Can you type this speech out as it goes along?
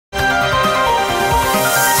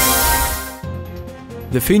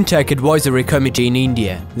The FinTech Advisory Committee in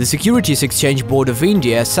India. The Securities Exchange Board of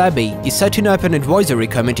India (SEBI) is setting up an advisory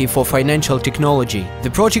committee for financial technology.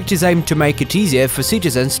 The project is aimed to make it easier for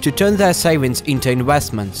citizens to turn their savings into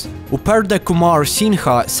investments. Uperda Kumar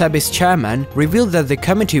Sinha, SEBI's chairman, revealed that the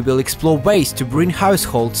committee will explore ways to bring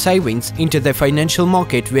household savings into the financial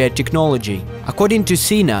market via technology. According to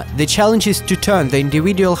Sinha, the challenge is to turn the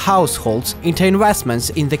individual households into investments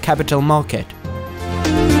in the capital market.